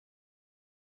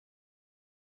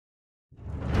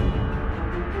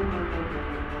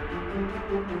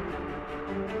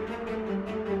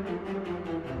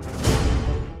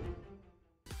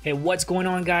Hey, what's going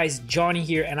on, guys? Johnny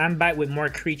here, and I'm back with more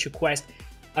Creature Quest.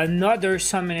 Another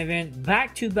summon event,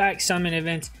 back-to-back summon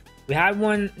events. We had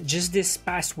one just this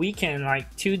past weekend,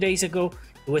 like 2 days ago.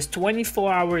 It was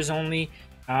 24 hours only.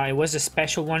 It was a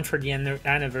special one for the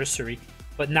anniversary.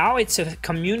 But now it's a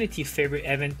community favorite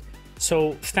event.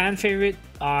 So fan favorite,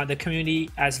 the community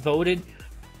has voted.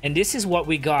 And this is what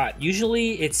we got.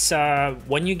 Usually it's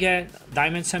when you get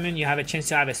Diamond Summon, you have a chance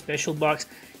to have a special box.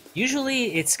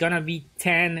 Usually it's gonna be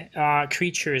 10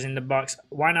 creatures in the box,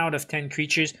 1 out of 10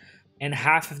 creatures, and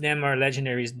half of them are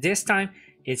legendaries. This time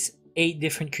it's 8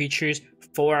 different creatures,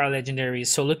 4 are legendaries.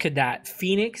 So look at that: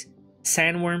 Phoenix,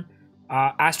 Sandworm,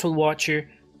 Astral Watcher,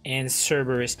 and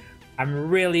Cerberus.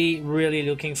 I'm really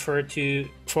looking forward to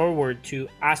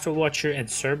Astral Watcher and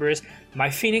Cerberus. My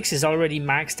Phoenix is already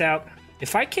maxed out.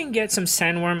 If I can get some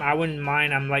Sandworm, I wouldn't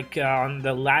mind. I'm like on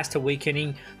the last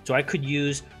awakening, so I could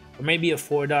use, or maybe a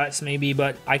 4 dots maybe,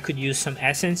 but I could use some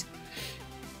essence.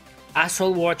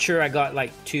 Astral Watcher, I got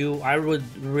like 2. I would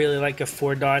really like a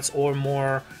 4 dots or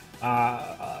more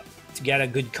to get a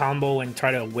good combo and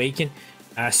try to awaken.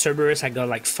 Cerberus, I got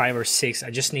like 5 or 6. I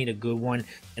just need a good one,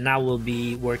 and I will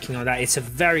be working on that. It's a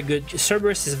very good,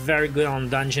 Cerberus is very good on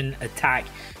dungeon attack.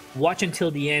 Watch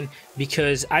until the end,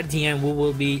 because at the end we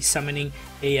will be summoning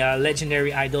a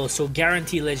legendary idol, so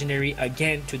guarantee legendary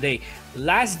again today.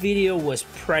 Last video was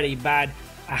pretty bad.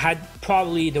 I had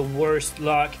probably the worst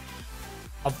luck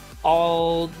of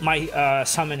all my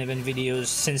summon event videos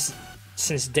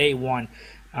since day one.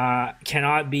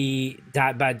 Cannot be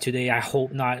that bad today. I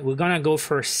hope not. We're gonna go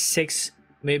for 6,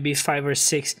 maybe 5 or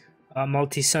 6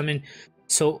 multi-summon,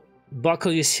 so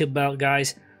buckle your seatbelt,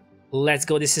 guys. Let's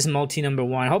go. This is multi number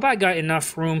 1. Hope I got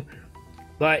enough room,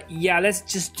 but yeah, let's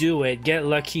just do it. Get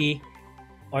lucky,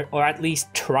 or at least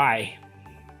try.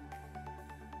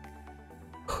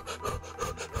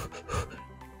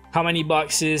 How many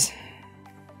boxes?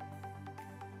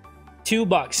 2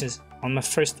 boxes on the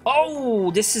first.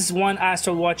 Oh, this is 1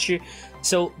 Astral Watcher.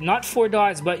 So not 4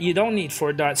 dots, but you don't need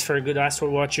 4 dots for a good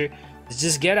Astral Watcher.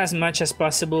 Just get as much as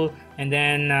possible and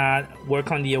then work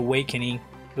on the awakening.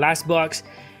 Last box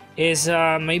is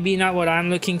maybe not what I'm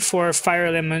looking for. Fire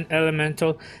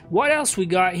elemental. What else we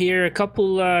got here? A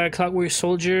couple Clockwork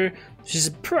Soldier, which is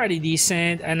pretty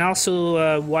decent, and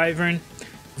also Wyvern.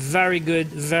 Very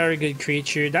good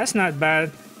creature. That's not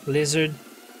bad. Lizard.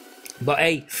 But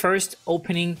hey, first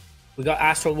opening, we got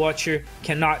Astral Watcher.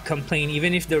 Cannot complain,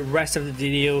 even if the rest of the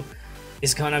video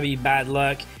is gonna be bad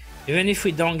luck. Even if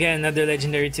we don't get another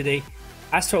legendary today,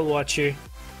 Astral Watcher,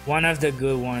 one of the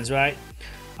good ones, right?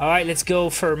 Alright, let's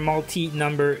go for multi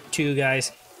number 2,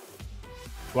 guys.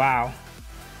 Wow.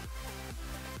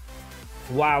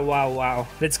 Wow.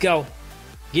 Let's go.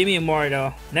 Give me more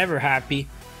though. Never happy.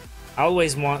 I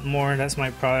always want more. That's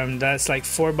my problem. That's like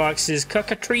 4 boxes.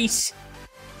 Cockatrice.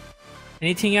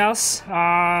 Anything else?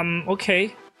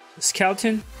 Okay.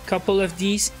 Skeleton. Couple of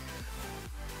these.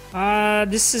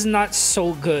 This is not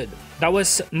so good. That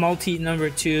was multi number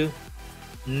 2.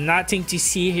 Nothing to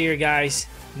see here, guys.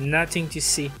 Nothing to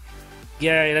see.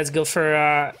 Yeah, let's go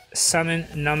for summon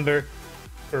number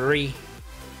 3.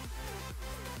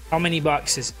 How many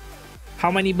boxes?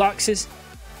 How many boxes?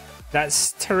 That's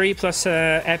 3 plus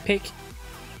epic.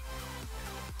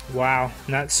 Wow,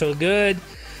 not so good.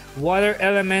 Water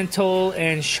elemental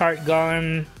and shark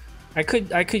golem. I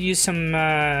could use some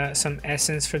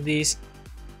essence for these,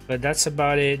 but that's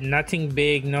about it. Nothing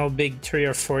big. No big 3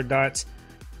 or 4 dots.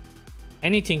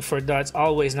 Anything 4 dots,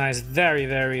 always nice. Very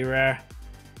rare.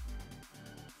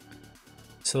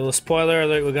 So spoiler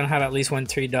alert, we're gonna have at least 1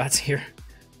 3 dots here.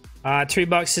 3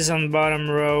 boxes on the bottom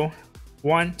row.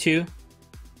 1, 2,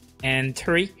 and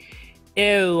 3.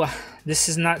 Ew, this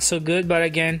is not so good, but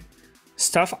again,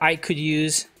 stuff I could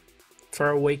use for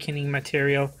awakening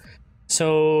material.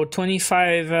 So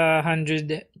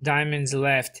 2,500 diamonds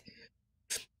left.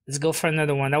 Let's go for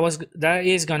another one. That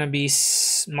is gonna be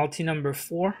multi number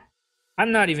 4.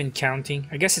 I'm not even counting.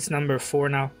 I guess it's number 4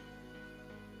 now.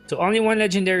 So only 1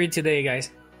 legendary today,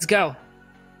 guys. Let's go.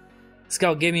 Let's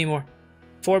go. Give me more.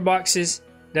 4 boxes.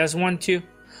 There's 1, 2.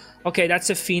 Okay,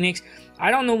 that's a Phoenix. I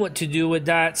don't know what to do with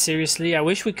that. Seriously, I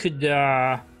wish we could,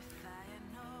 I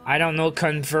don't know,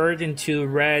 convert into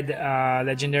red,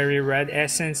 legendary red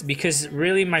essence, because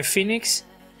really my Phoenix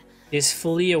is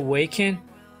fully awakened.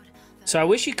 So I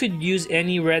wish you could use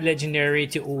any red legendary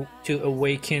to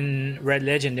awaken red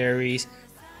legendaries.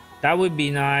 That would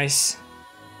be nice.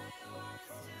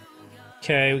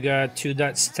 Okay, we got 2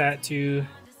 dot statue.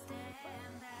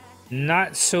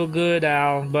 Not so good,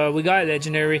 Al, but we got a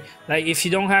legendary. Like, if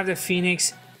you don't have the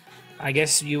Phoenix, I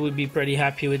guess you would be pretty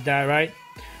happy with that, right?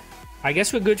 I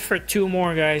guess we're good for 2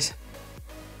 more, guys.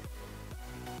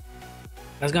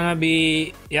 That's gonna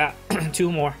be, yeah,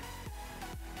 2 more.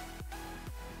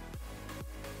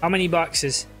 How many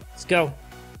boxes? Let's go.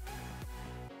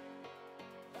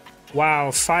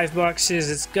 Wow, 5 boxes.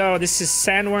 Let's go. This is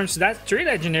Sandworm. So that's 3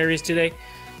 legendaries today.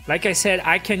 Like I said,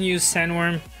 I can use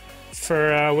Sandworm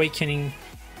for awakening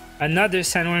another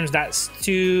Sandworm. That's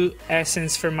 2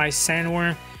 essence for my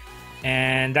Sandworm.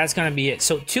 And that's gonna be it.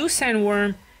 So 2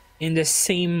 Sandworm in the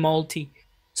same multi.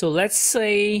 So let's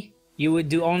say you would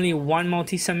do only 1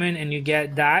 multi summon and you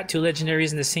get that 2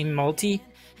 legendaries in the same multi.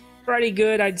 Pretty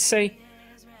good, I'd say.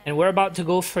 And we're about to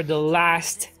go for the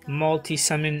last multi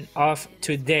summon of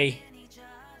today.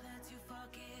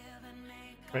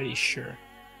 Pretty sure.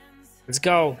 Let's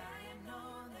go.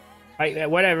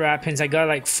 Whatever happens, I got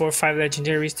like 4 or 5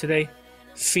 legendaries today.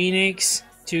 Phoenix,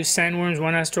 2 Sandworms,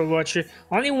 1 Astral Watcher.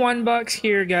 Only 1 box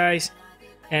here, guys.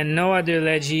 And no other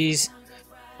legis.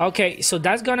 Okay, so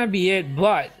that's gonna be it.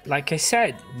 But like I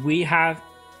said, we have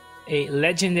a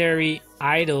legendary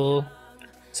idol.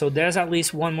 So there's at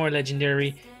least 1 more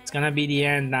legendary. It's gonna be the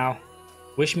end now.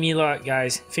 Wish me luck,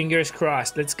 guys. Fingers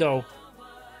crossed. Let's go.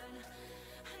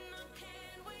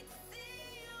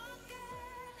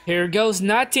 Here goes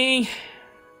nothing.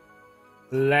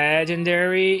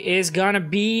 Legendary is gonna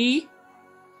be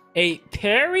a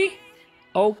Perry.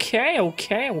 Okay.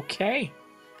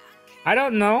 I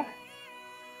don't know.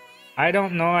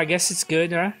 I guess it's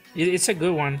good, huh? It's a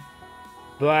good one.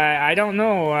 But I don't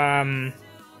know.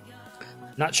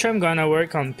 Not sure I'm gonna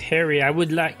work on Perry. I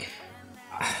would like...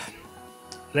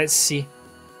 Let's see.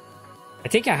 I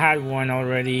think I had one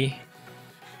already.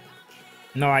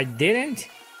 No, I didn't.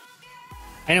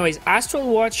 Anyways, Astral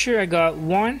Watcher, I got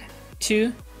 1,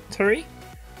 2, 3.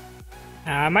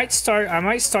 I might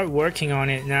start working on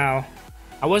it now.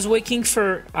 I was waiting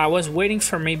for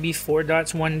maybe 4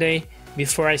 dots one day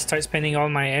before I start spending all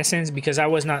my essence because I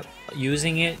was not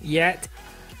using it yet.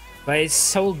 But it's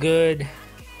so good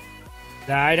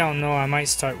that I don't know, I might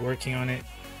start working on it.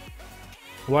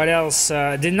 What else?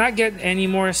 Did not get any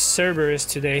more Cerberus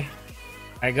today.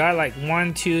 I got like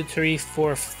 1, 2, 3,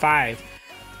 4, 5.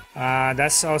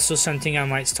 That's also something I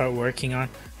might start working on.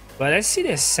 But let's see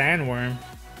this Sandworm.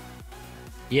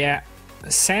 Yeah,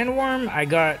 Sandworm, I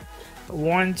got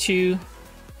 1, 2,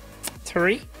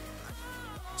 3.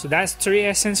 So that's 3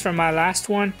 essence from my last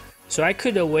one. So I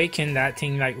could awaken that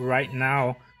thing like right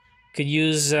now. Could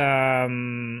use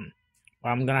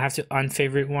well, I'm gonna have to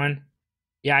unfavorite one.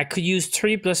 Yeah, I could use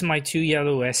 3 plus my 2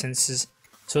 yellow essences.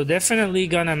 So definitely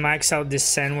gonna max out this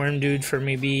Sandworm dude for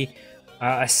maybe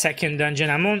a 2nd dungeon.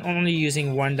 I'm only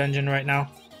using 1 dungeon right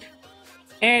now.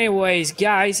 Anyways,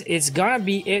 guys, it's gonna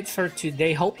be it for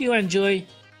today. Hope you enjoy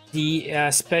the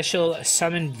special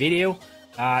summon video.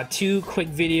 2 quick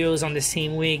videos on the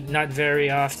same week, not very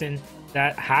often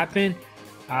that happen.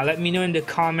 Let me know in the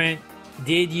comment,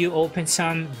 did you open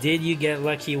some? Did you get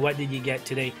lucky? What did you get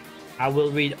today? I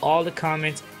will read all the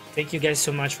comments. Thank you guys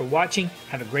so much for watching.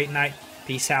 Have a great night.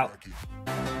 Peace out.